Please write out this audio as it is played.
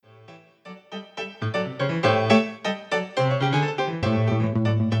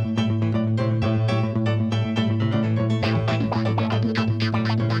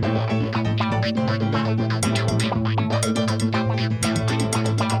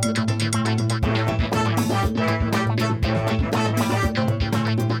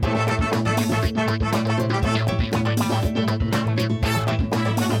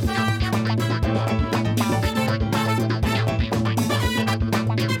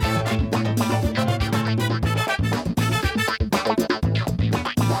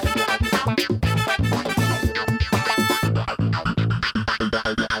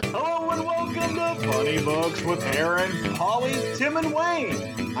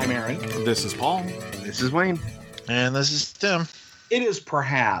I'm Aaron. This is Paul. This is Wayne. And this is Tim. It is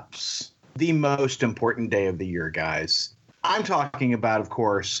perhaps the most important day of the year, guys. I'm talking about, of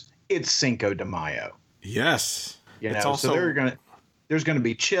course, it's Cinco de Mayo. Yes. It's also... So there's going to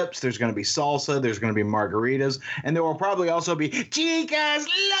be chips, there's going to be salsa, there's going to be margaritas, and there will probably also be chicas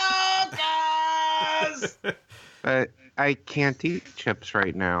locas! I can't eat chips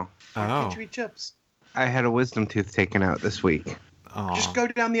right now. Why can't you eat chips? I had a wisdom tooth taken out this week. Just go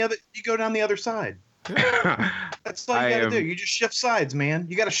down the other side. That's all you got to do. You just shift sides, man.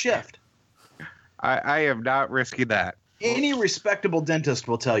 You got to shift. I am not risking that. Any respectable dentist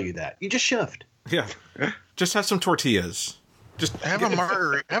will tell you that. You just shift. Yeah. Just have some tortillas. Just have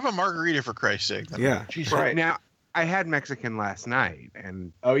a margarita for Christ's sake. Yeah. Jesus. Right. Now, I had Mexican last night,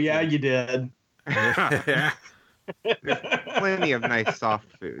 and oh yeah, you did. Yeah. Plenty of nice soft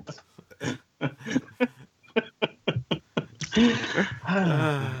foods.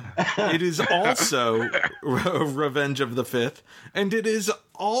 It is also Revenge of the 5th, and it is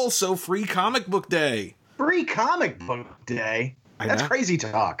also Free Comic Book Day. Free Comic Book Day? That's crazy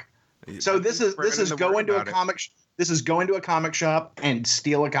talk. So this is go into a comic. This is go into a comic shop and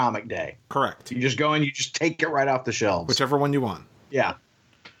steal a comic day. Correct. You just go and you just take it right off the shelves. Whichever one you want. Yeah.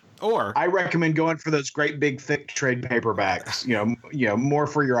 Or I recommend going for those great big thick trade paperbacks. You know, more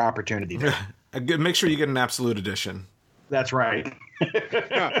for your opportunity. Make sure you get an absolute edition. That's right.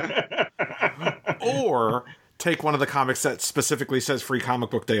 Or take one of the comics that specifically says Free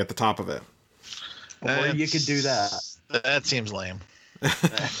Comic Book Day at the top of it. Or you could do that. That seems lame.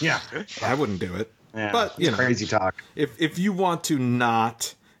 Yeah. I wouldn't do it. Yeah, but you know, crazy talk. If you want to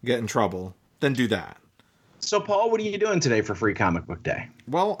not get in trouble, then do that. So, Paul, what are you doing today for Free Comic Book Day?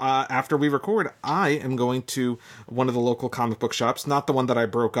 Well, after we record, I am going to one of the local comic book shops, not the one that I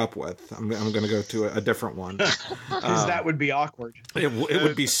broke up with. I'm going to go to a different one. Because that would be awkward. It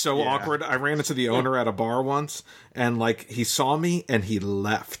would be so awkward. I ran into the owner at a bar once, and he saw me, and he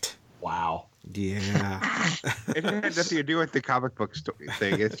left. Wow. Yeah. It had nothing to do with the comic book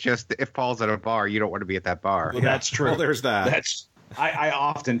thing. It's just if Paul's at a bar, you don't want to be at that bar. Well, that's true. Well, there's that. I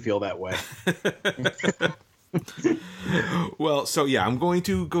often feel that way. Well, so yeah, I'm going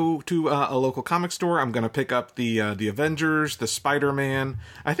to go to a local comic store. I'm going to pick up the Avengers, the Spider-Man.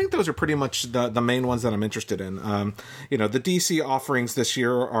 I think those are pretty much the main ones that I'm interested in. The DC offerings this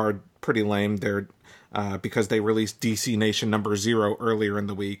year are pretty lame. They're because they released DC Nation #0 earlier in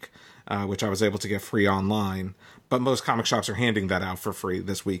the week, which I was able to get free online. But most comic shops are handing that out for free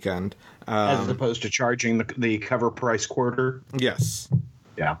this weekend. As opposed to charging the cover price quarter? Yes.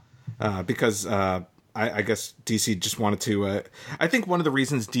 Yeah. Because I guess DC just wanted to... I think one of the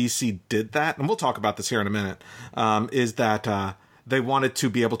reasons DC did that, and we'll talk about this here in a minute, is that they wanted to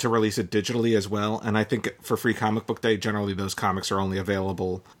be able to release it digitally as well. And I think for Free Comic Book Day, generally those comics are only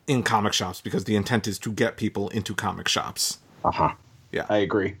available in comic shops because the intent is to get people into comic shops. Uh-huh. Yeah. I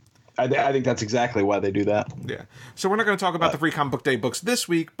agree. I think that's exactly why they do that. Yeah. So we're not going to talk about the Free Comic Book Day books this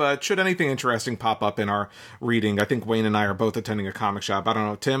week, but should anything interesting pop up in our reading, I think Wayne and I are both attending a comic shop. I don't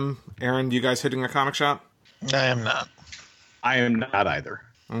know, Tim, Aaron, you guys hitting a comic shop? I am not. I am not either.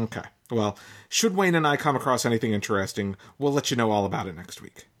 Okay. Well, should Wayne and I come across anything interesting, we'll let you know all about it next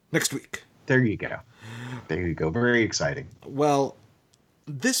week. There you go. Very exciting. Well,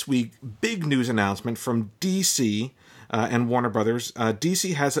 this week, big news announcement from DC and Warner Brothers.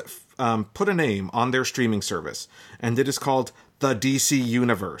 DC has put a name on their streaming service, and it is called the DC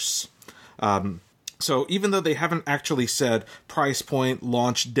Universe. So even though they haven't actually said price point,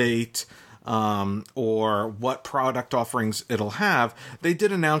 launch date, or what product offerings it'll have, they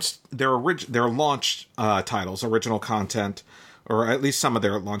did announce their launch titles, original content, or at least some of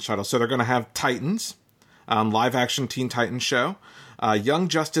their launch titles. So they're going to have Titans, live-action Teen Titans show, Young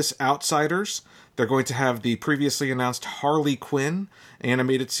Justice Outsiders. They're going to have the previously announced Harley Quinn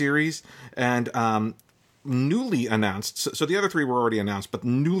animated series, and newly announced, so the other three were already announced, but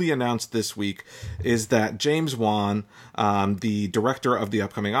newly announced this week is that James Wan, the director of the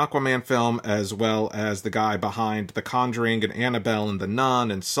upcoming Aquaman film, as well as the guy behind The Conjuring and Annabelle and The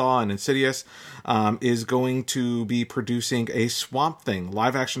Nun and Saw and Insidious, is going to be producing a Swamp Thing,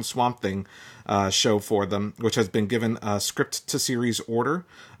 live-action Swamp Thing show for them, which has been given a script to series order.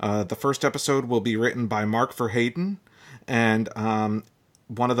 The first episode will be written by Mark Verheiden and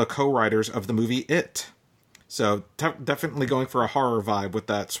one of the co-writers of the movie It. So definitely going for a horror vibe with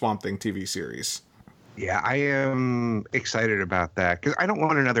that Swamp Thing TV series. Yeah, I am excited about that because I don't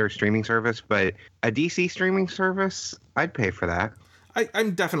want another streaming service, but a DC streaming service, I'd pay for that.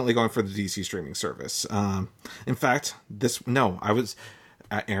 I'm definitely going for the DC streaming service. In fact,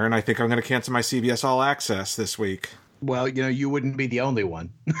 Aaron, I think I'm going to cancel my CBS All Access this week. Well, you wouldn't be the only one.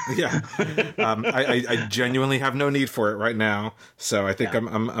 Yeah, I genuinely have no need for it right now, so I think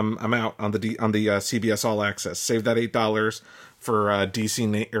I'm out on the CBS All Access. Save that $8 for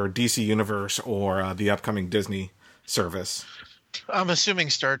DC Universe or the upcoming Disney service. I'm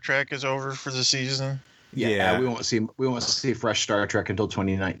assuming Star Trek is over for the season. Yeah, we won't see fresh Star Trek until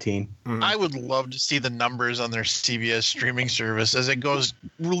 2019. Mm-hmm. I would love to see the numbers on their CBS streaming service as it goes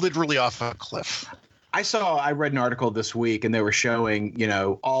literally off a cliff. I read an article this week, and they were showing,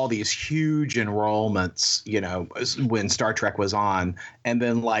 all these huge enrollments, when Star Trek was on, and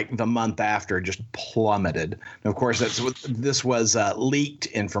then like the month after just plummeted. And of course, this was leaked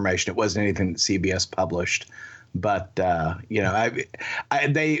information. It wasn't anything that CBS published, but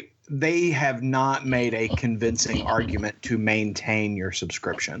they have not made a convincing argument to maintain your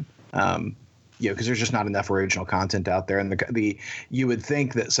subscription. Because there's just not enough original content out there, and you would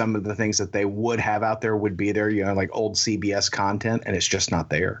think that some of the things that they would have out there would be there, like old CBS content, and it's just not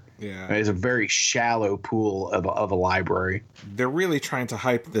there. Yeah, it's a very shallow pool of a library. They're really trying to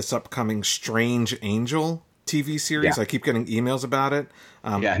hype this upcoming Strange Angel TV series. I keep getting emails about it.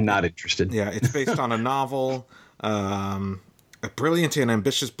 Not interested. Yeah, it's based on a novel, a brilliant and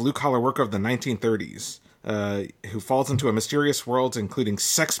ambitious blue-collar worker of the 1930s. Who falls into a mysterious world, including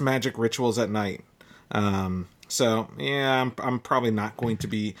sex magic rituals at night. I'm probably not going to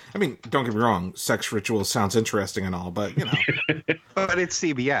be. I mean, don't get me wrong, sex rituals sounds interesting and all, but But it's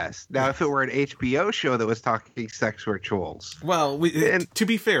CBS. Now, if it were an HBO show that was talking sex rituals, well, to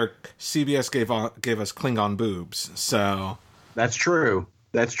be fair, CBS gave us Klingon boobs, so that's true.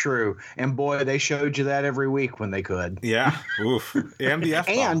 That's true. And boy, they showed you that every week when they could. Yeah. Oof. And the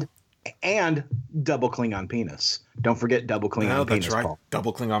F-bomb. And double Klingon penis. Don't forget double Klingon penis. That's right. Paul.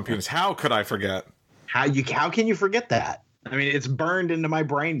 Double Klingon penis. How could I forget? How can you forget that? I mean, it's burned into my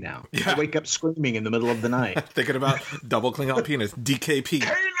brain now. Yeah. I wake up screaming in the middle of the night. Thinking about double Klingon penis. DKP.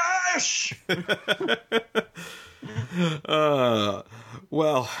 Kalish!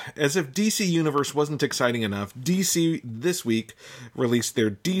 Well, as if DC Universe wasn't exciting enough, DC this week released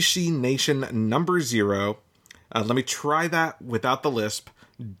their DC Nation #0. Let me try that without the lisp.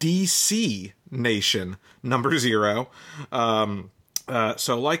 DC Nation #0.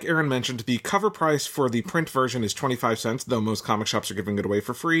 So like Aaron mentioned, the cover price for the print version is 25 cents, though most comic shops are giving it away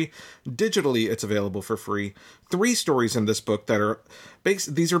for free. Digitally, it's available for free. 3 stories in this book that are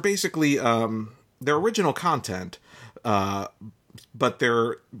these are basically their original content, but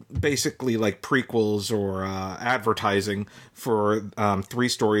they're basically like prequels or advertising for 3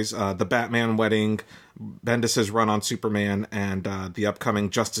 stories. The Batman Wedding, Bendis' run on Superman, and the upcoming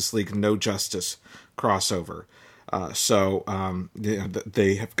Justice League No Justice crossover.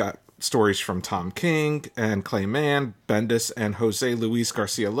 They have got stories from Tom King and Clay Mann, Bendis and Jose Luis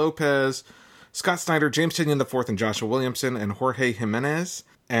Garcia Lopez, Scott Snyder, James Tynion IV, and Joshua Williamson, and Jorge Jimenez.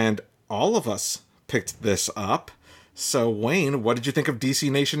 And all of us picked this up. So, Wayne, what did you think of DC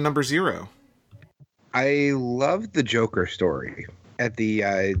Nation #0? I loved the Joker story. At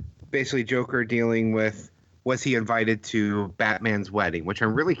the basically Joker dealing with, was he invited to Batman's wedding, which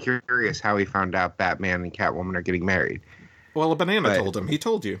I'm really curious how he found out Batman and Catwoman are getting married. Well, a banana told him. He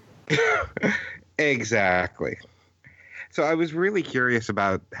told you. Exactly. So I was really curious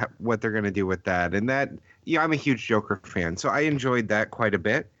about what they're going to do with that. And that, I'm a huge Joker fan, so I enjoyed that quite a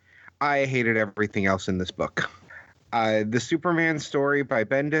bit. I hated everything else in this book. The Superman story by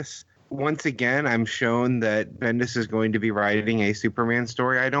Bendis, once again, I'm shown that Bendis is going to be writing a Superman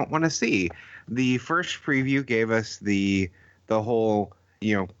story I don't want to see. The first preview gave us the whole,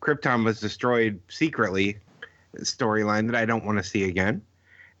 Krypton was destroyed secretly storyline that I don't want to see again.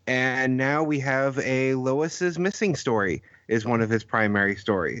 And now we have a Lois is missing story is one of his primary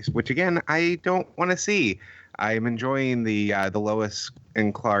stories, which again, I don't want to see. I'm enjoying the Lois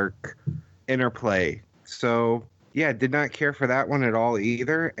and Clark interplay. So yeah, did not care for that one at all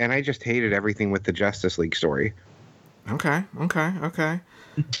either, and I just hated everything with the Justice League story. Okay.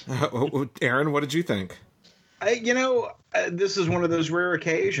 Aaron, what did you think? This is one of those rare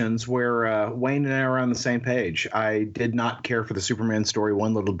occasions where Wayne and I are on the same page. I did not care for the Superman story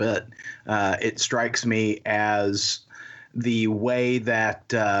one little bit. It strikes me as the way that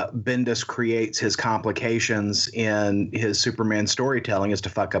Bendis creates his complications in his Superman storytelling is to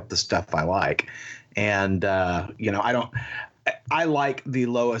fuck up the stuff I like. And, I like the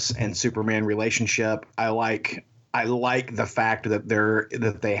Lois and Superman relationship. I like the fact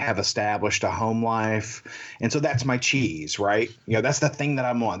that they have established a home life. And so that's my cheese, right? That's the thing that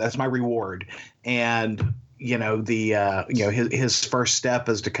I'm on. That's my reward. And, his first step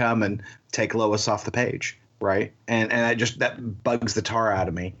is to come and take Lois off the page. Right. And that bugs the tar out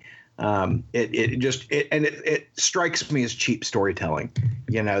of me. It strikes me as cheap storytelling.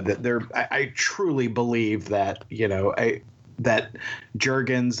 That I truly believe that that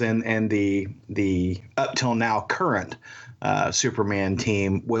Jurgens and the up till now current Superman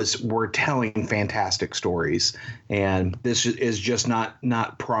team were telling fantastic stories, and this is just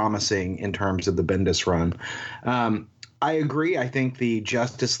not promising in terms of the Bendis run. I agree. I think the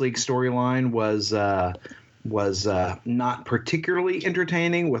Justice League storyline was not particularly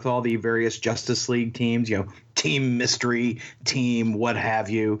entertaining with all the various Justice League teams, Team Mystery, Team what have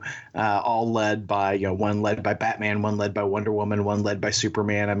you, all led by, one led by Batman, one led by Wonder Woman, one led by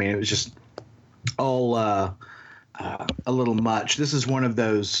Superman. I mean, it was just all a little much. This is one of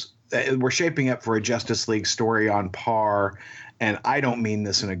those we're shaping up for a Justice League story on par, and I don't mean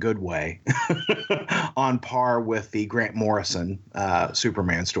this in a good way, on par with the Grant Morrison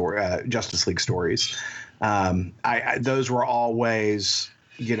Superman story, Justice League stories. Those were always,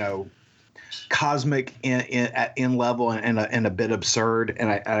 cosmic in level and a bit absurd,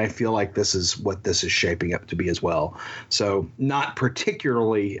 and I feel like this is what this is shaping up to be as well. So not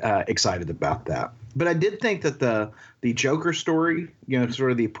particularly excited about that. But I did think that the Joker story,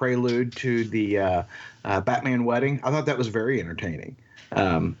 sort of the prelude to the Batman wedding, I thought that was very entertaining.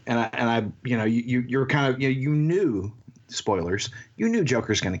 You're kind of you knew, spoilers, you knew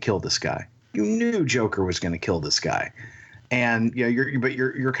Joker's going to kill this guy. You knew Joker was going to kill this guy, and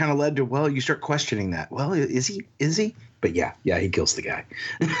you're kind of led to, well, you start questioning that. Well, is he? But yeah, he kills the guy.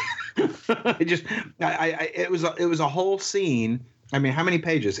 It was a whole scene. I mean, how many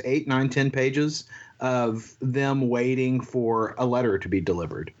pages? 8, 9, 10 pages of them waiting for a letter to be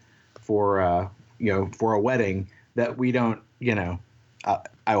delivered for a wedding that we don't. I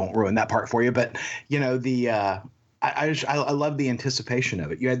won't ruin that part for you, but I love the anticipation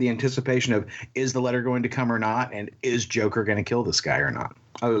of it. You had the anticipation of, is the letter going to come or not, and is Joker going to kill this guy or not?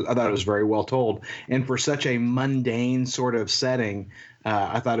 I thought it was very well told, and for such a mundane sort of setting,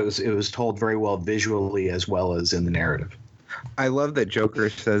 I thought it was told very well visually as well as in the narrative. I love that Joker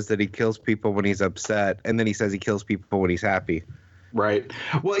says that he kills people when he's upset, and then he says he kills people when he's happy. Right.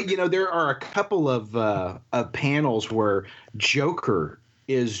 Well, there are a couple of panels where Joker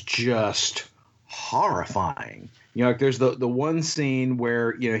is just horrifying. Like there's the one scene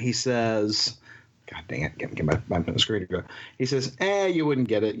where he says, God dang it, get my screen to go. He says, you wouldn't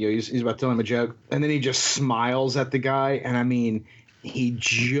get it. He's about to tell him a joke, and then he just smiles at the guy, and I mean, he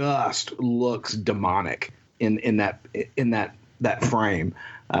just looks demonic in that frame.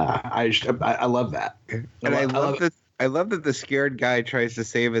 I love that. And I love that the scared guy tries to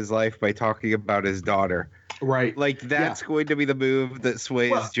save his life by talking about his daughter. Right. Like that's going to be the move that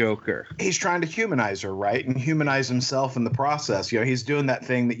sways Joker. He's trying to humanize her, right? And humanize himself in the process. He's doing that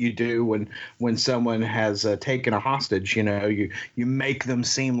thing that you do when someone has taken a hostage. You make them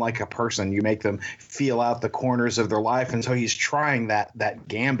seem like a person. You make them feel out the corners of their life. And so he's trying that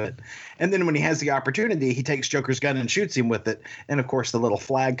gambit. And then when he has the opportunity, he takes Joker's gun and shoots him with it. And of course, the little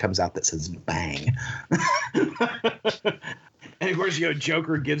flag comes out that says bang. And of course,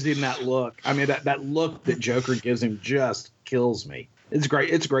 Joker gives him that look. I mean, that look that Joker gives him just kills me. It's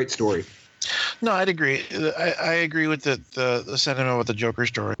great. It's a great story. No, I'd agree. I agree with the sentiment with the Joker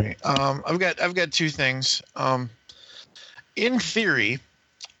story. I've got two things. In theory,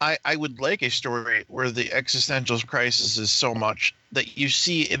 I would like a story where the existential crisis is so much that you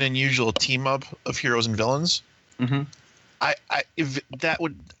see an unusual team up of heroes and villains. Mm-hmm. I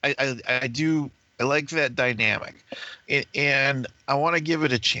like that dynamic, and I want to give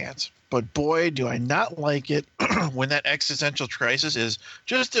it a chance. But boy, do I not like it when that existential crisis is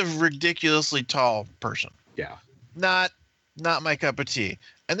just a ridiculously tall person. Yeah. Not my cup of tea.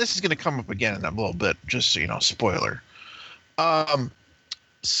 And this is going to come up again in a little bit, just so spoiler.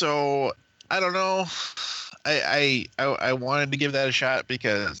 So I don't know. I wanted to give that a shot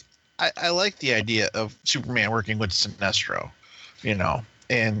because I like the idea of Superman working with Sinestro,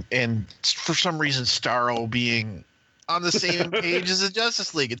 and for some reason Starro being on the same page as the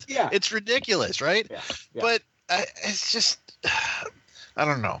Justice League. It's ridiculous, right? Yeah. But it's just, I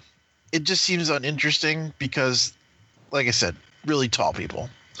don't know. It just seems uninteresting because, like I said, really tall people.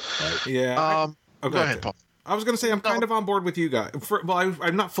 Right. Yeah. Go ahead, Paul. I was going to say I'm kind of on board with you guys.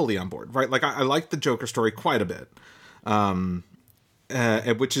 I'm not fully on board, right? Like I like the Joker story quite a bit,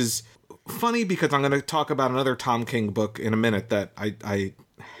 which is funny because I'm going to talk about another Tom King book in a minute that I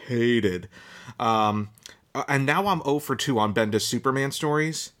hated. And now I'm 0 for 2 on Bendis Superman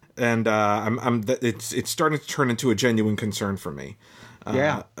stories, and it's starting to turn into a genuine concern for me.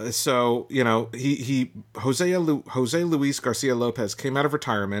 So Jose Luis Garcia Lopez came out of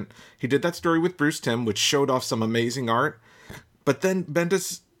retirement. He did that story with Bruce Timm, which showed off some amazing art. But then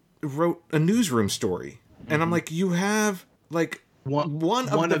Bendis wrote a newsroom story. And I'm like, you have like one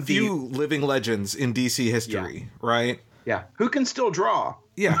of the few living legends in DC history, right? Yeah. Who can still draw?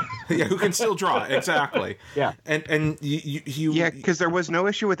 Yeah. Who can still draw? Exactly. Yeah. And you Yeah, because there was no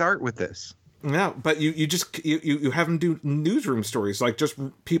issue with art with this. No, but you have him do newsroom stories, like just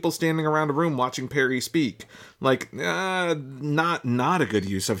people standing around a room watching Perry speak. Like, not a good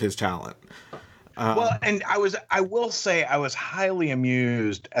use of his talent. Well, and I will say I was highly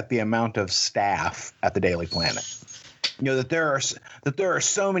amused at the amount of staff at the Daily Planet. You know, that there are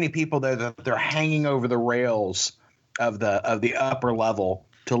so many people there that they're hanging over the rails of the upper level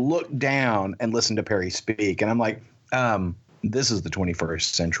to look down and listen to Perry speak. And I'm like, this is the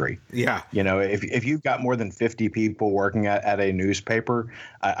 21st century. Yeah. You know, if you've got more than 50 people working at a newspaper,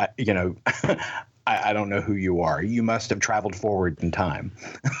 I don't know who you are. You must have traveled forward in time.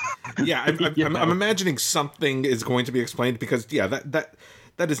 Yeah, I'm imagining something is going to be explained because, yeah, that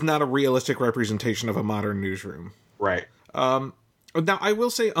is not a realistic representation of a modern newsroom. Right. Now, I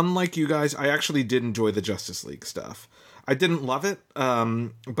will say, unlike you guys, I actually did enjoy the Justice League stuff. I didn't love it,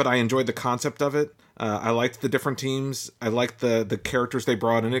 but I enjoyed the concept of it. I liked the different teams. I liked the characters they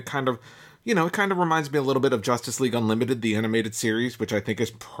brought, and it kind of reminds me a little bit of Justice League Unlimited, the animated series, which I think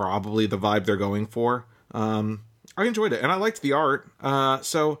is probably the vibe they're going for. I enjoyed it, and I liked the art.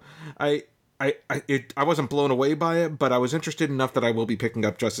 So I wasn't blown away by it, but I was interested enough that I will be picking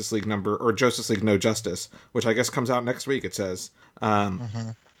up Justice League No Justice, which I guess comes out next week. It says.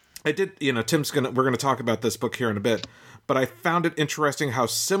 I did, we're going to talk about this book here in a bit, but I found it interesting how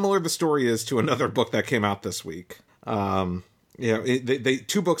similar the story is to another book that came out this week. They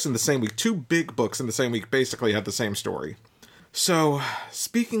two books in the same week, two big books in the same week, basically had the same story. So,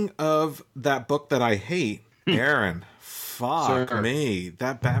 speaking of that book that I hate, Aaron, fuck me,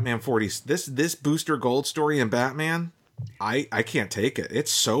 that Batman 40, this Booster Gold story in Batman, I can't take it.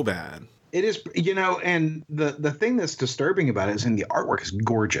 It's so bad. It is, and the thing that's disturbing about it is the artwork is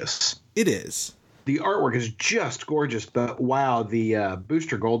gorgeous. It is. The artwork is just gorgeous, but wow, the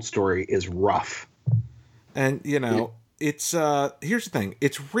Booster Gold story is rough. And, it's here's the thing.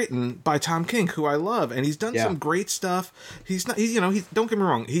 It's written by Tom King, who I love, and he's done some great stuff. He's not, don't get me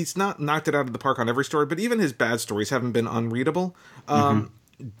wrong, he's not knocked it out of the park on every story, but even his bad stories haven't been unreadable.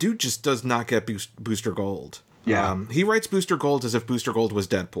 Dude just does not get Booster Gold. Yeah. He writes Booster Gold as if Booster Gold was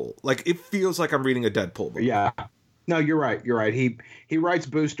Deadpool. Like, it feels like I'm reading a Deadpool book. Yeah. No, you're right. He writes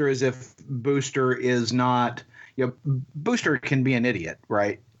Booster as if Booster is not, Booster can be an idiot,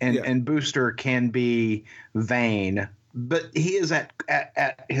 right? And Booster can be vain, but he is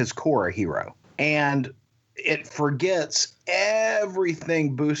at his core a hero. And it forgets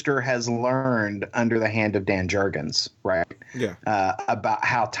everything Booster has learned under the hand of Dan Jurgens, right? Yeah. About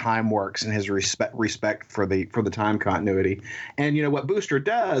how time works and his respect for the time continuity. And what Booster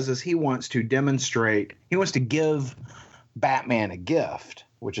does is he wants to give Batman a gift,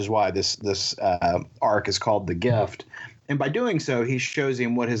 which is why this arc is called The Gift. And by doing so, he shows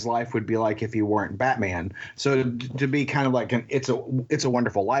him what his life would be like if he weren't Batman. So to be kind of like It's a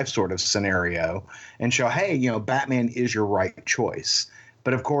Wonderful Life sort of scenario and show, hey, Batman is your right choice.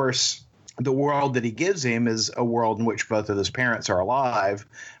 But of course, the world that he gives him is a world in which both of his parents are alive.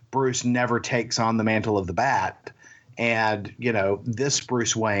 Bruce never takes on the mantle of the Bat. And, this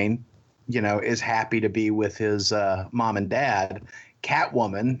Bruce Wayne, is happy to be with his mom and dad.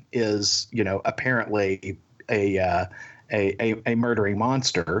 Catwoman is, apparently a murdering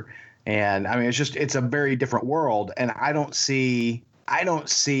monster. And I mean, it's a very different world. And I don't see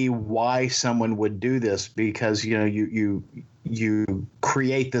why someone would do this because, you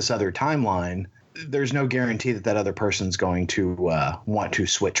create this other timeline. There's no guarantee that other person's going to want to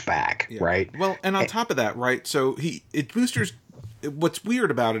switch back. Right. Well, and on top of that, right. So Booster's, what's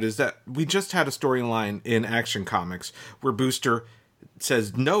weird about it is that we just had a storyline in Action Comics where Booster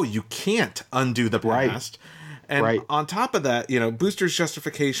says, no, you can't undo the past. Right. And on top of that, Booster's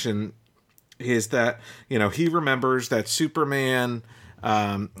justification is that, he remembers that Superman,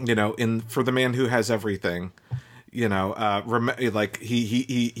 for the man who has everything, he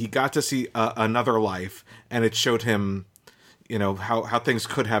got to see another life and it showed him, how things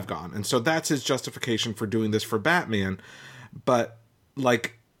could have gone. And so that's his justification for doing this for Batman. But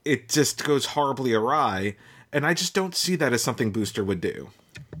it just goes horribly awry. And I just don't see that as something Booster would do.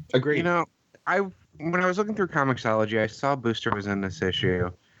 Agreed. When I was looking through Comixology, I saw Booster was in this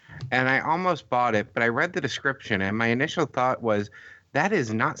issue, and I almost bought it, but I read the description, and my initial thought was, that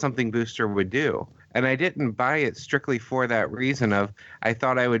is not something Booster would do. And I didn't buy it strictly for that reason I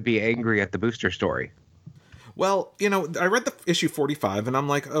thought I would be angry at the Booster story. Well, I read the issue 45 and I'm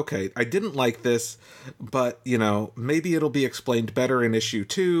like, okay, I didn't like this, but, maybe it'll be explained better in issue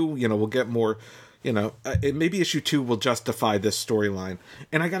 2. We'll get more, maybe issue 2 will justify this storyline.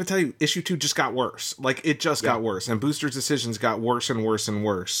 And I got to tell you, issue 2 just got worse. Like, it just got worse. And Booster's decisions got worse and worse and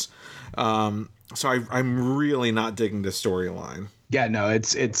worse. So I'm really not digging this storyline. Yeah, no,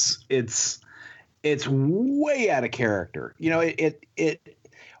 it's way out of character.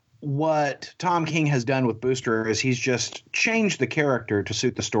 What Tom King has done with Booster is he's just changed the character to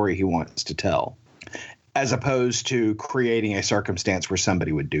suit the story he wants to tell, as opposed to creating a circumstance where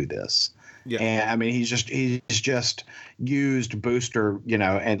somebody would do this. Yeah. And I mean, he's just used Booster,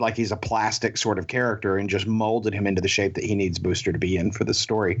 and like he's a plastic sort of character, and just molded him into the shape that he needs Booster to be in for the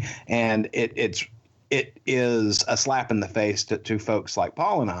story. And it is a slap in the face to folks like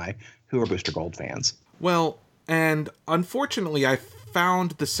Paul and I, who are Booster Gold fans. Well, and unfortunately, I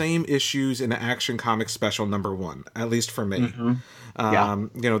found the same issues in Action Comics Special #1, at least for me.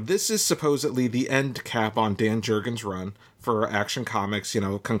 Mm-hmm. This is supposedly the end cap on Dan Jurgens' run for Action Comics,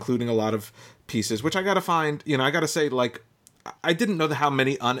 concluding a lot of pieces, which I gotta find, I gotta say, like, I didn't know how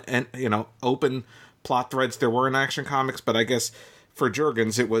many open plot threads there were in Action Comics, but I guess for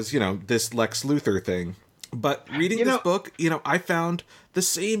Jurgens it was, this Lex Luthor thing. But reading this book, I found the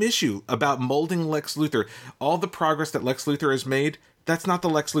same issue about molding Lex Luthor. All the progress that Lex Luthor has made, that's not the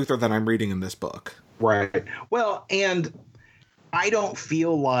Lex Luthor that I'm reading in this book. Right. Well, and I don't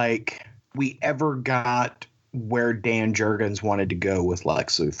feel like we ever got where Dan Jurgens wanted to go with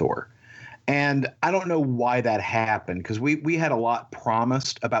Lex Luthor. And I don't know why that happened, because we had a lot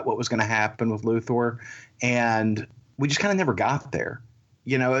promised about what was going to happen with Luthor, and we just kind of never got there.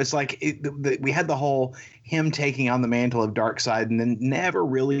 It's like we had the whole him taking on the mantle of Darkseid and then never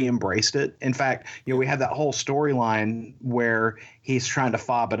really embraced it. In fact, we had that whole storyline where he's trying to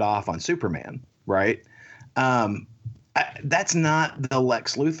fob it off on Superman, right? That's not the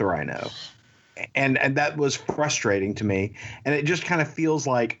Lex Luthor I know. And that was frustrating to me. And it just kind of feels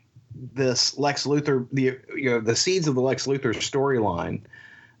like this Lex Luthor, the seeds of the Lex Luthor storyline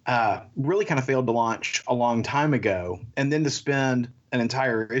really kind of failed to launch a long time ago. And then to spend an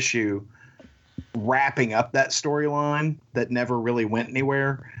entire issue wrapping up that storyline that never really went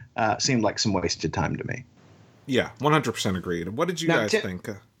anywhere seemed like some wasted time to me. Yeah, 100% agreed. What did you guys think?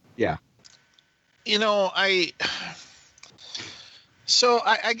 Yeah. I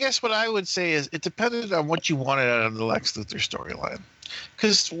guess what I would say is it depended on what you wanted out of the Lex Luthor storyline.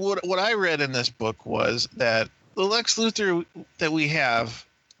 Because what I read in this book was that the Lex Luthor that we have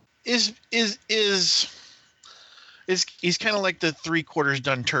is he's kind of like the 3/4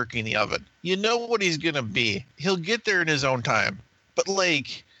 done turkey in the oven. You know what he's gonna be. He'll get there in his own time. But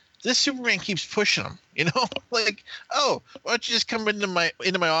like, this Superman keeps pushing him. Like, oh, why don't you just come into my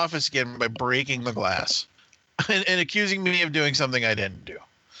office again by breaking the glass and accusing me of doing something I didn't do.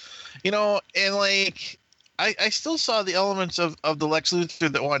 And like, I still saw the elements of the Lex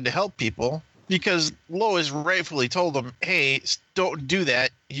Luthor that wanted to help people, because Lois rightfully told him, hey, don't do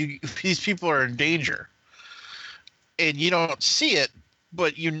that. These people are in danger. And you don't see it,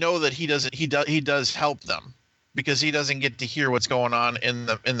 but that he does help them, because he doesn't get to hear what's going on in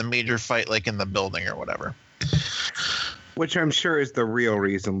the major fight, like in the building or whatever. Which I'm sure is the real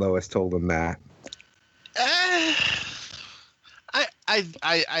reason Lois told him that. I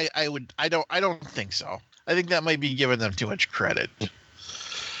don't think so. I think that might be giving them too much credit.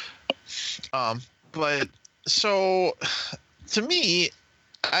 But so to me,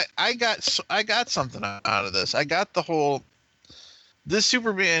 I got something out of this. I got the whole, this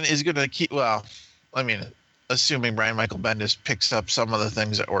Superman is going to keep, well, I mean, assuming Brian Michael Bendis picks up some of the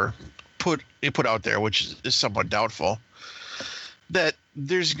things that were put out there, which is somewhat doubtful, that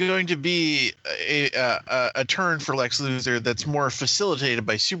there's going to be a turn for Lex Luthor that's more facilitated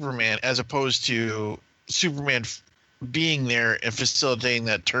by Superman, as opposed to Superman being there and facilitating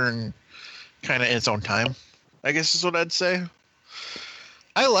that turn kind of in its own time, I guess is what I'd say.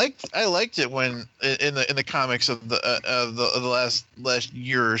 I liked it when in the comics of the last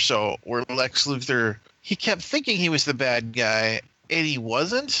year or so, where Lex Luthor, he kept thinking he was the bad guy and he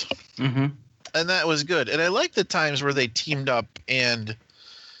wasn't. Mm-hmm. And that was good. And I like the times where they teamed up, and there's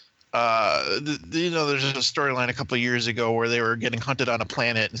a storyline a couple of years ago where they were getting hunted on a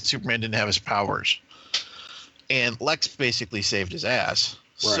planet and Superman didn't have his powers, and Lex basically saved his ass.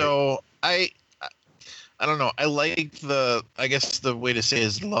 Right. So I don't know. I like I guess the way to say it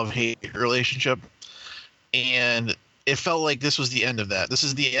is love-hate relationship, and it felt like this was the end of that. This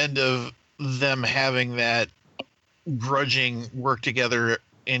is the end of them having that grudging work together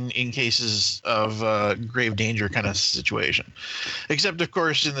in cases of grave danger kind of situation, except of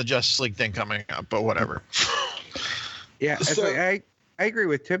course in the Justice League thing coming up, but whatever. Yeah, So- I agree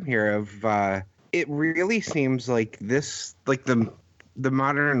with Tim here. It really seems like this, like the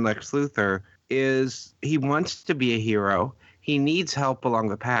modern Lex Luthor he wants to be a hero. He needs help along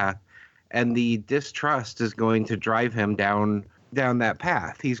the path, and the distrust is going to drive him down that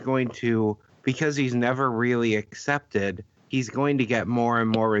path. He's going to, because he's never really accepted, he's going to get more and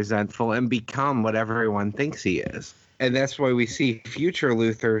more resentful and become what everyone thinks he is. And that's why we see future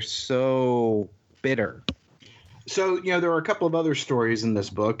Luthor so bitter. So, there are a couple of other stories in this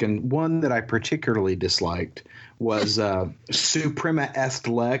book, and one that I particularly disliked was Suprema Est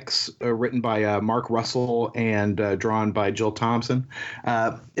Lex, written by Mark Russell and drawn by Jill Thompson.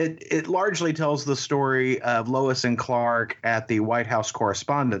 It largely tells the story of Lois and Clark at the White House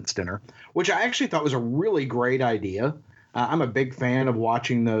Correspondents' Dinner, which I actually thought was a really great idea. I'm a big fan of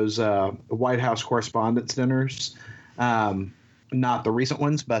watching those White House Correspondents' Dinners. Not the recent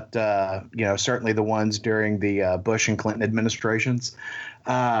ones, but certainly the ones during the Bush and Clinton administrations.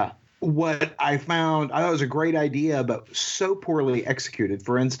 What I thought was a great idea, but so poorly executed.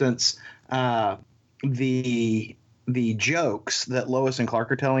 For instance, the jokes that Lois and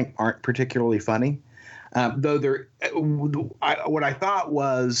Clark are telling aren't particularly funny. Though what I thought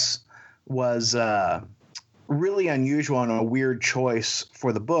was really unusual and a weird choice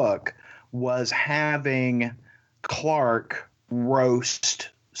for the book was having Clark roast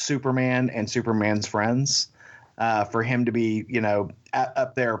Superman and Superman's friends, for him to be,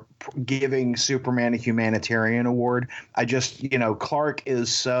 up there giving Superman a humanitarian award. I just, Clark is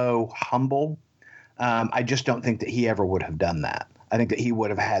so humble. I just don't think that he ever would have done that. I think that he would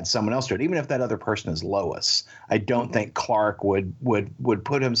have had someone else do it, even if that other person is Lois. I don't think Clark would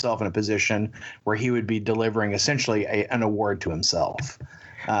put himself in a position where he would be delivering essentially an award to himself.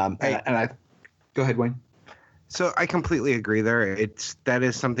 And I go ahead, Wayne. So I completely agree there. That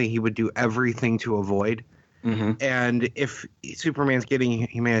is something he would do everything to avoid. Mm-hmm. And if Superman's getting a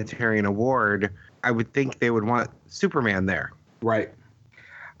humanitarian award, I would think they would want Superman there. Right.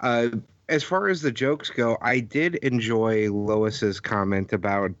 As far as the jokes go, I did enjoy Lois's comment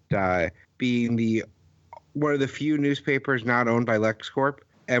about being one of the few newspapers not owned by LexCorp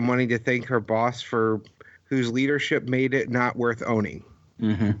and wanting to thank her boss for whose leadership made it not worth owning.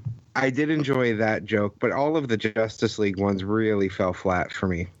 Mm-hmm. I did enjoy that joke, but all of the Justice League ones really fell flat for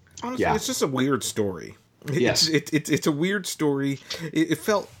me. Honestly, It's just a weird story. Yes. It's a weird story. It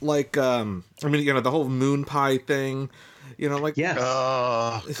felt like, the whole moon pie thing, Yes.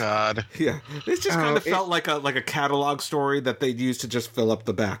 Oh God. Yeah. It just kind of felt like a catalog story that they'd use to just fill up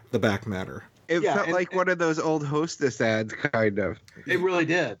the back matter. It felt like one of those old Hostess ads, kind of. It really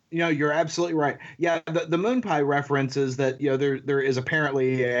did. You're absolutely right. Yeah, the moon pie reference is that there is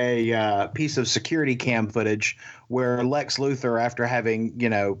apparently a piece of security cam footage where Lex Luthor, after having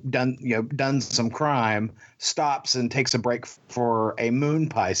done some crime, stops and takes a break for a moon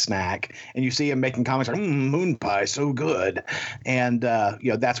pie snack, and you see him making comments like "moon pie, so good," and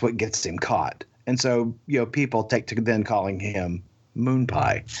that's what gets him caught. And so people take to then calling him moon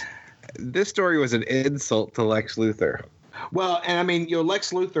pie. This story was an insult to Lex Luthor. Well, and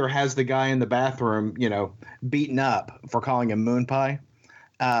Lex Luthor has the guy in the bathroom, beaten up for calling him moon pie.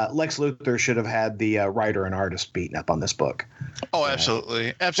 Lex Luthor should have had the writer and artist beaten up on this book. Oh,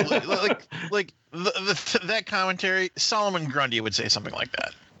 absolutely, absolutely. like that commentary, Solomon Grundy would say something like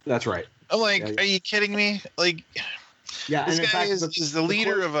that. That's right. I'm like, Are you kidding me? Like, yeah, this guy is the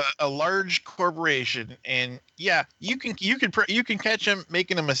leader of a large corporation, and yeah, you can catch him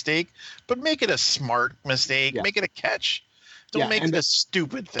making a mistake, but make it a smart mistake. Yeah. Make it a catch. Don't make it a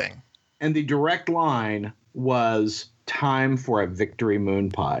stupid thing. And the direct line was "time for a victory moon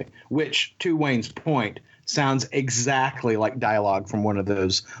pie," which, to Wayne's point, sounds exactly like dialogue from one of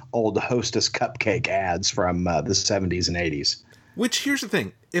those old Hostess cupcake ads from the 70s and 80s. Which, here's the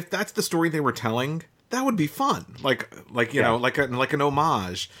thing: if that's the story they were telling, that would be fun. Like an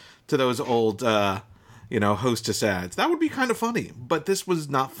homage to those old Hostess ads. That would be kind of funny. But this was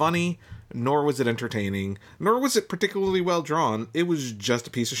not funny, nor was it entertaining, nor was it particularly well drawn. It was just a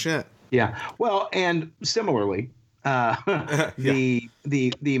piece of shit. Yeah. Well, and similarly, the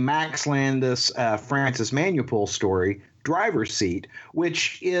Max Landis Francis Manupul story, Driver's Seat,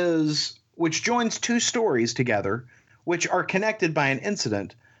 which joins two stories together, which are connected by an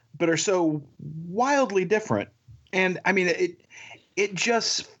incident, but are so wildly different. And it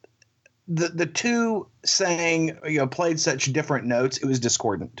just the two sang, played such different notes. It was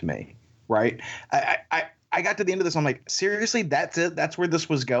discordant to me. Right. I got to the end of this. I'm like, seriously, that's it. That's where this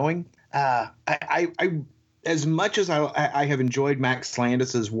was going. I as much as I have enjoyed Max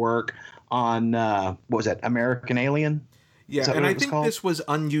Landis's work on what was that, American Alien? Yeah, and I think this was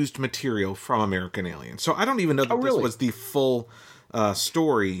unused material from American Alien. So I don't even know that this was the full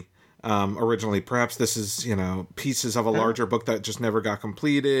story originally. Perhaps this is, pieces of a larger book that just never got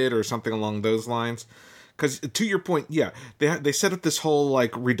completed or something along those lines. Because to your point, yeah, they set up this whole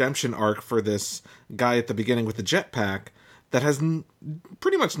like redemption arc for this guy at the beginning with the jetpack that has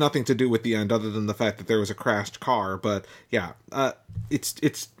pretty much nothing to do with the end other than the fact that there was a crashed car. But yeah,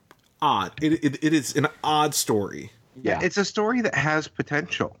 it's odd. It is an odd story. Yeah, it's a story that has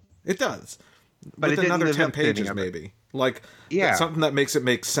potential. It does, but with another 10 pages, maybe. Like, yeah, something that makes it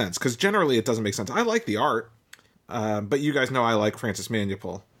make sense. Because generally, it doesn't make sense. I like the art, but you guys know I like Francis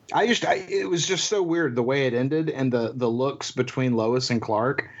Manapul. It was just so weird the way it ended and the looks between Lois and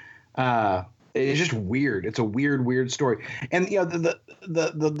Clark. It's just weird. It's a weird story. And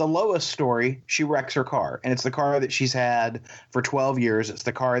the Lois story, she wrecks her car, and it's the car that she's had for 12 years. It's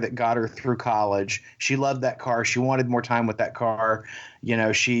the car that got her through college. She loved that car. She wanted more time with that car.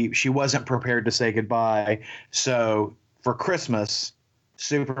 She wasn't prepared to say goodbye. So for Christmas,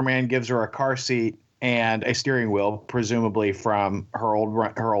 Superman gives her a car seat and a steering wheel, presumably from her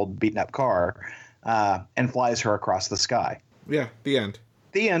old beaten up car, and flies her across the sky. Yeah, the end.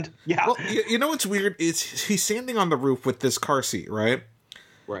 The end. Yeah. Well, you know what's weird is he's standing on the roof with this car seat, right?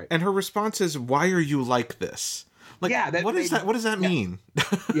 Right. And her response is, "Why are you like this?" Like, yeah, what is that? What does that mean?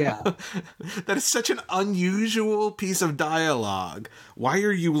 Yeah. That is such an unusual piece of dialogue. Why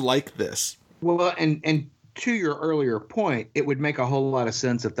are you like this? Well, and to your earlier point, it would make a whole lot of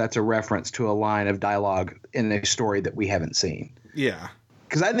sense if that's a reference to a line of dialogue in a story that we haven't seen. Yeah.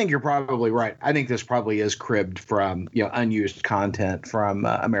 Because I think you're probably right. I think this probably is cribbed from unused content from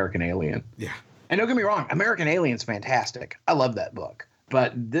American Alien. Yeah. And don't get me wrong, American Alien's fantastic. I love that book.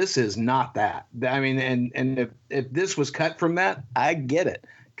 But this is not that. I mean, and if this was cut from that, I get it.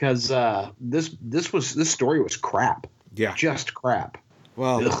 Because this story was crap. Yeah. Just crap.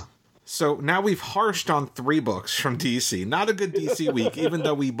 Well, Ugh. So now we've harshed on 3 books from DC. Not a good DC week, even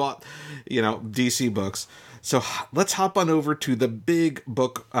though we bought, DC books. So let's hop on over to the big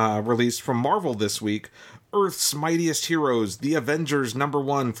book released from Marvel this week, Earth's Mightiest Heroes, The Avengers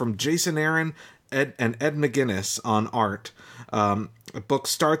 #1 from Jason Aaron and Ed McGuinness on art. The book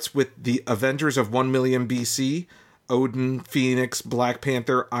starts with the Avengers of 1 million BC, Odin, Phoenix, Black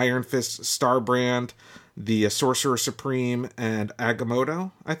Panther, Iron Fist, Starbrand, the Sorcerer Supreme, and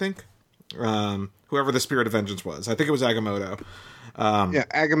Agamotto, I think. Whoever the Spirit of Vengeance was. I think it was Agamotto.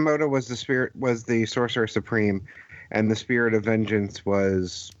 Agamotto was the Sorcerer Supreme, and the Spirit of Vengeance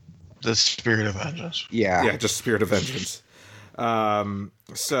was the Spirit of Vengeance. Yeah, just Spirit of Vengeance.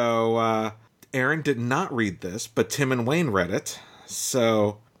 So Aaron did not read this, but Tim and Wayne read it.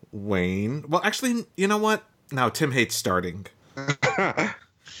 So Wayne, well, actually, you know what? No, Tim hates starting.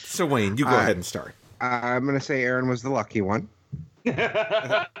 So Wayne, you go ahead and start. I'm going to say Aaron was the lucky one.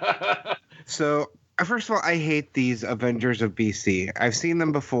 So, first of all, I hate these Avengers of BC. I've seen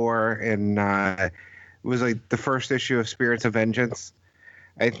them before, and it was like the first issue of Spirits of Vengeance,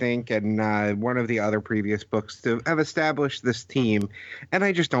 I think, and one of the other previous books to have established this team, and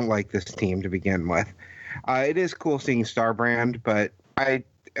I just don't like this team to begin with. It is cool seeing Starbrand, but I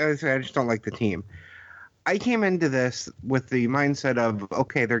just don't like the team. I came into this with the mindset of,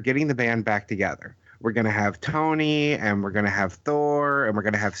 okay, they're getting the band back together. We're going to have Tony, and we're going to have Thor, and we're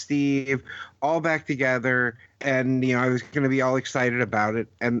going to have Steve all back together. And, I was going to be all excited about it.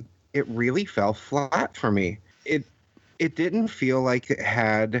 And it really fell flat for me. It didn't feel like it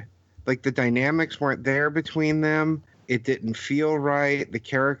had, like, the dynamics weren't there between them. It didn't feel right. The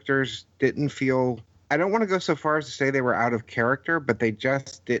characters didn't feel, I don't want to go so far as to say they were out of character, but they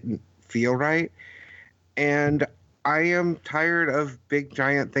just didn't feel right. And I am tired of big,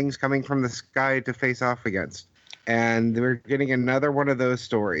 giant things coming from the sky to face off against. And we're getting another one of those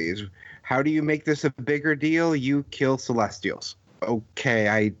stories. How do you make this a bigger deal? You kill Celestials.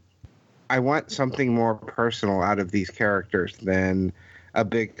 Okay, I want something more personal out of these characters than a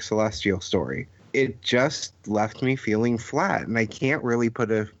big Celestial story. It just left me feeling flat, and I can't really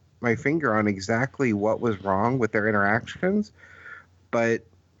put my finger on exactly what was wrong with their interactions, but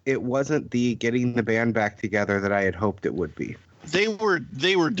it wasn't the getting the band back together that I had hoped it would be. They were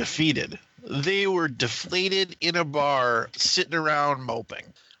defeated. They were deflated in a bar, sitting around moping.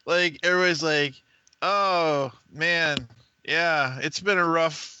 Like, everybody's like, oh, man, yeah, it's been a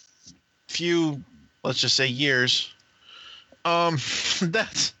rough few, let's just say, years. You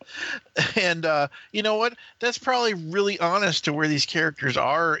know what? That's probably really honest to where these characters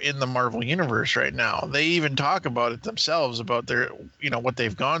are in the Marvel universe right now. They even talk about it themselves, about their, what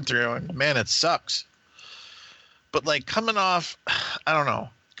they've gone through, and man, it sucks. But like coming off, that's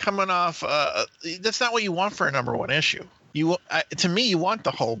not what you want for a #1 issue. to me, you want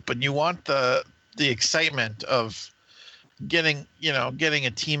the hope, and you want the excitement of getting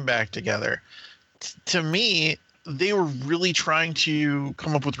a team back together. To me, they were really trying to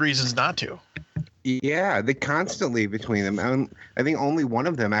come up with reasons not to. Yeah, they constantly between them. I think only one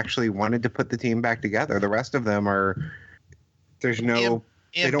of them actually wanted to put the team back together. The rest of them are they don't want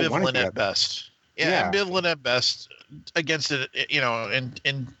ambivalent at best. Yeah, ambivalent at best against it,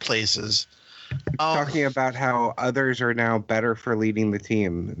 in places. Talking about how others are now better for leading the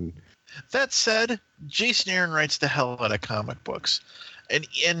team. That said, Jason Aaron writes the hell out of comic books,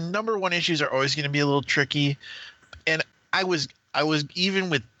 and number one issues are always going to be a little tricky. And I was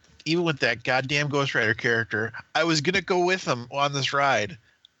even with that goddamn Ghost Rider character, I was gonna go with him on this ride,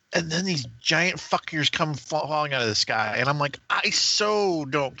 and then these giant fuckers come falling out of the sky, and I'm like, I so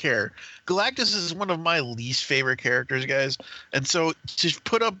don't care. Galactus is one of my least favorite characters, guys, and so to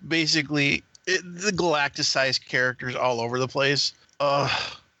put up basically the Galactus-sized characters all over the place,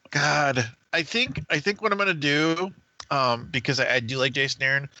 oh God, I think what I'm gonna do. Because I do like Jason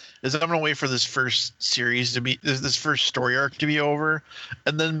Aaron, is I'm gonna wait for this first series to be this first story arc to be over,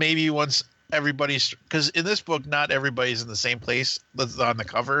 and then maybe once everybody's, because in this book not everybody's in the same place that's on the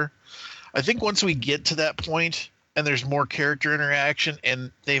cover. I think once we get to that point and there's more character interaction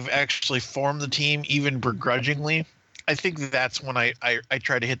and they've actually formed the team even begrudgingly, I think that's when I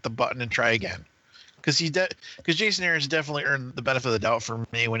try to hit the button and try again, because Jason Aaron's definitely earned the benefit of the doubt for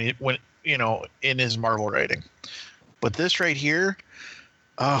me when in his Marvel writing. But this right here,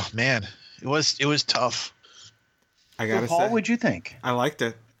 oh man, it was tough. I gotta Paul, say, what'd you think? I liked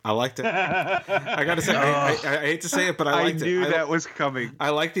it. I gotta say, I hate to say it, but I liked it. I knew that was coming. I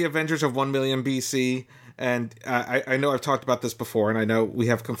like the Avengers of 1 million BC, and I know I've talked about this before, and I know we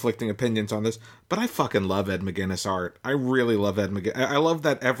have conflicting opinions on this, but I fucking love Ed McGuinness art. I really love Ed McGuinness. I love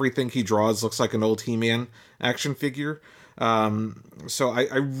that everything he draws looks like an old He-Man action figure. So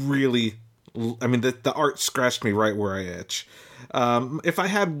I really. I mean, the art scratched me right where I itch. If I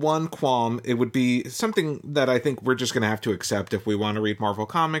had one qualm, it would be something that I think we're just going to have to accept if we want to read Marvel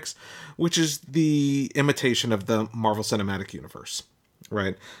Comics, which is the imitation of the Marvel Cinematic Universe.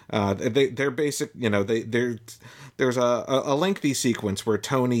 Right? They're basic. There's a lengthy sequence where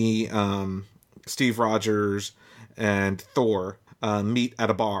Tony, Steve Rogers, and Thor meet at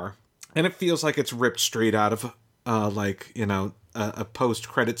a bar, and it feels like it's ripped straight out of a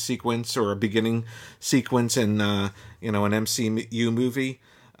post-credit sequence or a beginning sequence in an MCU movie.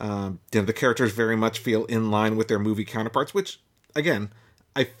 The characters very much feel in line with their movie counterparts, which again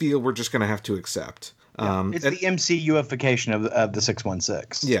I feel we're just going to have to accept. It's the MCUification of the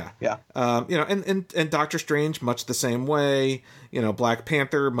 616. Yeah. And Doctor Strange, much the same way. Black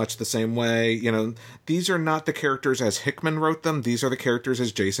Panther, much the same way. These are not the characters as Hickman wrote them. These are the characters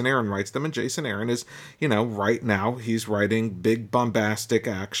as Jason Aaron writes them. And Jason Aaron is, right now he's writing big bombastic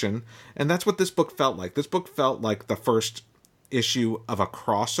action. And that's what this book felt like. This book felt like the first issue of a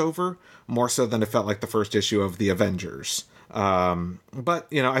crossover, more so than it felt like the first issue of the Avengers. But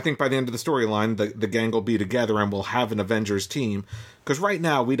I think by the end of the storyline, the gang will be together and we'll have an Avengers team. Because right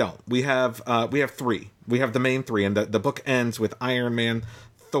now we don't. We have three. We have the main three, and the book ends with Iron Man,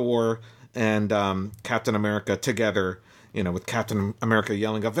 Thor, and Captain America together. With Captain America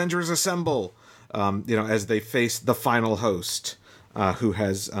yelling "Avengers Assemble!" As they face the final host, who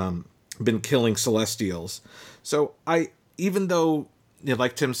has been killing Celestials. So even though,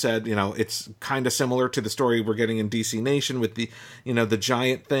 like Tim said, it's kind of similar to the story we're getting in DC Nation with the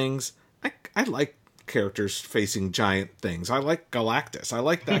giant things. I like characters facing giant things. I like Galactus. I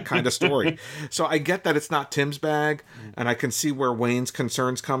like that kind of story. So I get that it's not Tim's bag, and I can see where Wayne's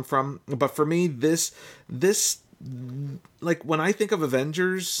concerns come from. But for me, this like when I think of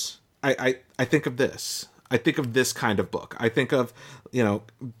Avengers, I think of this. I think of this kind of book. I think of Ed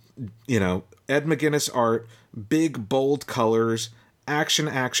McGuinness art, big bold colors. Action.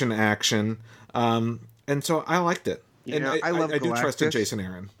 And so I liked it. I do trust in Jason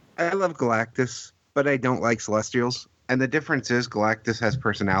Aaron. I love Galactus, but I don't like Celestials. And the difference is Galactus has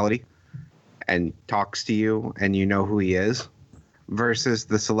personality and talks to you and you know who he is, versus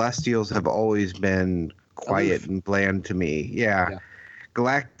the Celestials have always been quiet and bland to me. Yeah.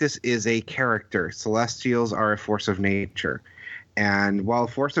 Galactus is a character. Celestials are a force of nature. And while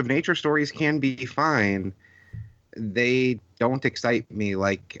force of nature stories can be fine, they don't excite me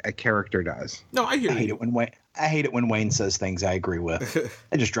like a character does. No, I hear you. I hate it when Wayne says things I agree with.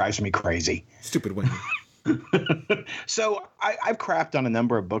 It just drives me crazy. Stupid Wayne. So I've crapped on a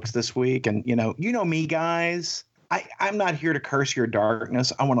number of books this week, and you know me, guys. I'm not here to curse your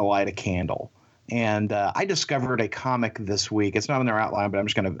darkness. I want to light a candle. And I discovered a comic this week. It's not in their outline, but I'm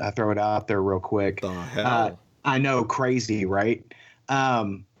just going to throw it out there real quick. The hell? I know, crazy, right?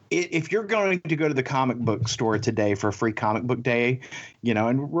 If you're going to go to the comic book store today for a free comic book day,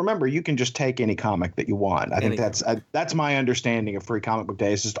 and remember, you can just take any comic that you want. I think that's my understanding of free comic book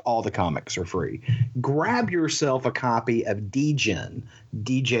day. It's just all the comics are free. Grab yourself a copy of DJINN,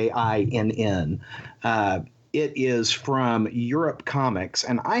 DJINN. It is from Europe Comics,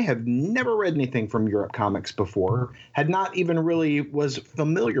 and I have never read anything from Europe Comics before, had not even really was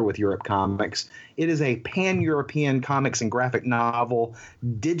familiar with Europe Comics. It is a pan-European comics and graphic novel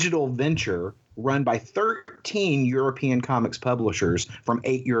digital venture run by 13 European comics publishers from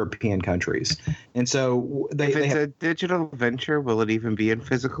 8 European countries. And so if it's a digital venture, will it even be in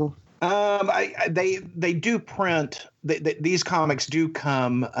physical? They do print. These comics do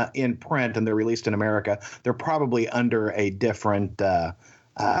come in print, and they're released in America. They're probably under a different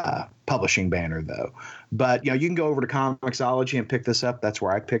publishing banner, though. But you can go over to Comixology and pick this up. That's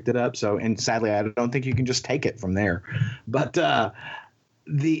where I picked it up. So, and sadly, I don't think you can just take it from there. But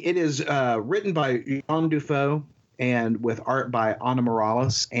it is written by Jean Dufault and with art by Ana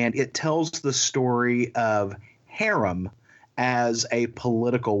Morales, and it tells the story of harem as a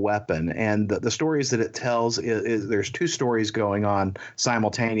political weapon. And the stories that it tells is there's two stories going on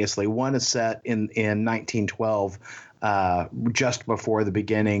simultaneously. One is set in 1912, just before the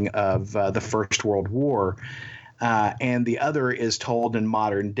beginning of the First World War. And the other is told in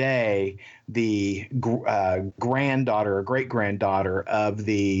modern day, the granddaughter or great-granddaughter of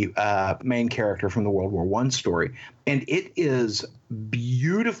the main character from the World War I story. And it is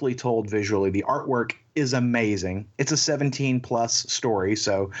beautifully told visually. The artwork is amazing. It's a 17-plus story,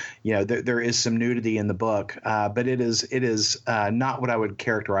 so there is some nudity in the book, but it is not what I would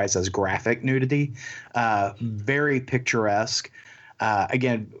characterize as graphic nudity. Very picturesque.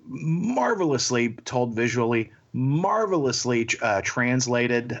 Again, marvelously told visually, marvelously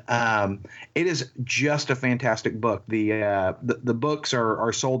translated. It is just a fantastic book. The books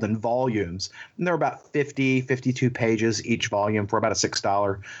are sold in volumes, and they're about 52 pages each volume for about a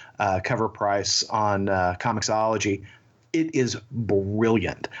 $6 cover price on Comixology. It is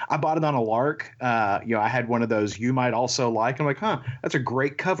brilliant. I bought it on a lark. I had one of those you might also like. I'm like, that's a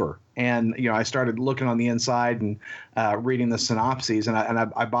great cover. And, I started looking on the inside and reading the synopses, and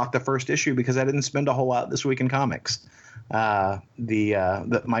I bought the first issue because I didn't spend a whole lot this week in comics. My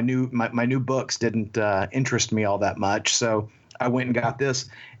new books didn't interest me all that much, so I went and got this.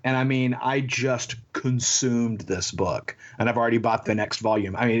 And I mean, I just consumed this book, and I've already bought the next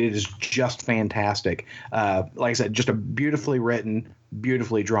volume. I mean, it is just fantastic. Like I said, just a beautifully written,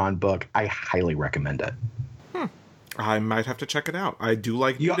 beautifully drawn book. I highly recommend it. I might have to check it out. I do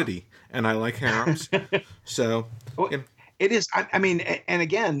like nudity, and I like harems. So it is. I mean, and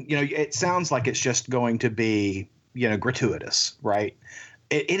again, it sounds like it's just going to be, gratuitous, right?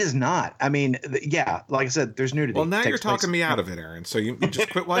 It is not. I mean, like I said, there's nudity. Well, now you're talking me out of it, Aaron. So you just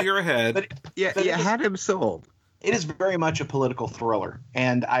quit while you're ahead. But you had him sold. It is very much a political thriller,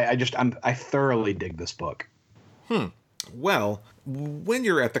 and I thoroughly dig this book. Well, when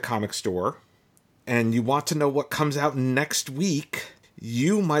you're at the comic store and you want to know what comes out next week,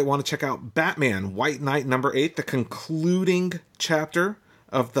 you might want to check out Batman White Knight number 8, the concluding chapter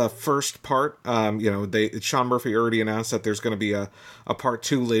of the first part. Sean Murphy already announced that there's going to be a part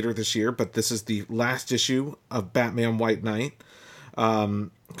 2 later this year, but this is the last issue of Batman White Knight.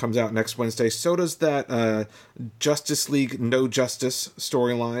 Comes out next Wednesday. So does that Justice League No Justice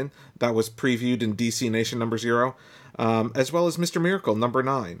storyline that was previewed in DC Nation number 0, as well as Mr. Miracle number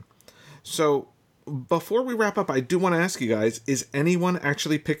 9. So before we wrap up, I do want to ask you guys, is anyone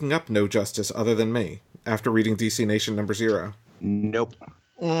actually picking up No Justice other than me after reading DC Nation number 0? Nope.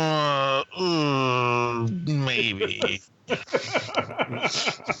 Maybe.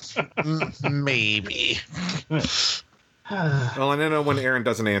 Maybe. Well, and I know when Aaron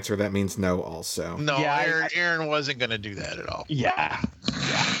doesn't answer, that means no also. No, Aaron wasn't going to do that at all. Yeah.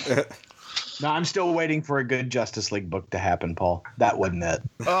 No, I'm still waiting for a good Justice League book to happen, Paul. That wasn't it.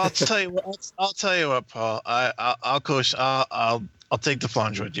 I'll tell you what, Paul. I'll coach. I'll take the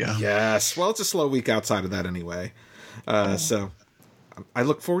plunge with you. Yes. Well, it's a slow week outside of that anyway. So I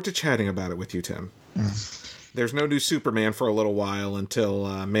look forward to chatting about it with you, Tim. There's no new Superman for a little while until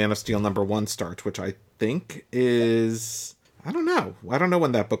Man of Steel number 1 starts, which I think is, I don't know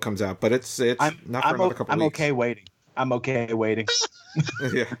when that book comes out, but it's not for another couple weeks. I'm okay waiting.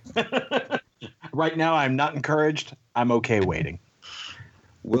 Yeah. Right now, I'm not encouraged. I'm okay waiting.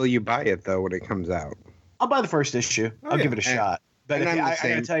 Will you buy it though when it comes out? I'll buy the first issue. I'll give it a shot. But I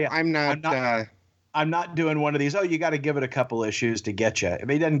gotta tell you, I'm not doing one of these. Oh, you got to give it a couple issues to get you. If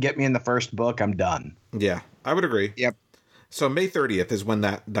he doesn't get me in the first book, I'm done. Yeah, I would agree. Yep. So May 30th is when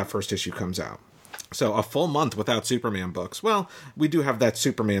that first issue comes out. So a full month without Superman books. Well, we do have that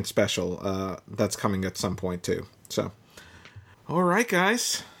Superman special that's coming at some point too. So, all right,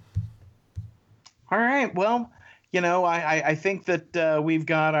 guys. All right. Well, I think that we've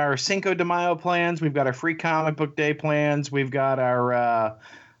got our Cinco de Mayo plans. We've got our Free Comic Book Day plans. We've got our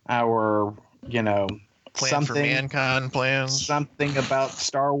Plan for ManCon plans. Something about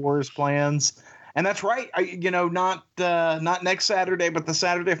Star Wars plans. And that's right. Not next Saturday, but the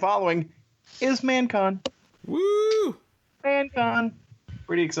Saturday following is ManCon. Woo! ManCon.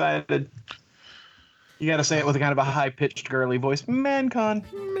 Pretty excited. You got to say it with a kind of a high-pitched, girly voice. ManCon.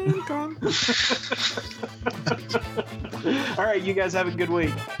 ManCon. All right, you guys have a good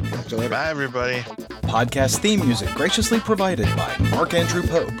week. Bye, everybody. Podcast theme music graciously provided by Mark Andrew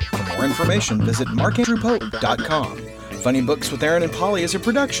Pope. For more information, visit markandrewpope.com. Funny Books with Aaron and Polly is a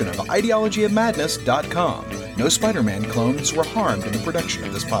production of ideologyofmadness.com. No Spider-Man clones were harmed in the production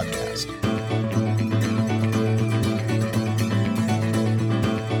of this podcast.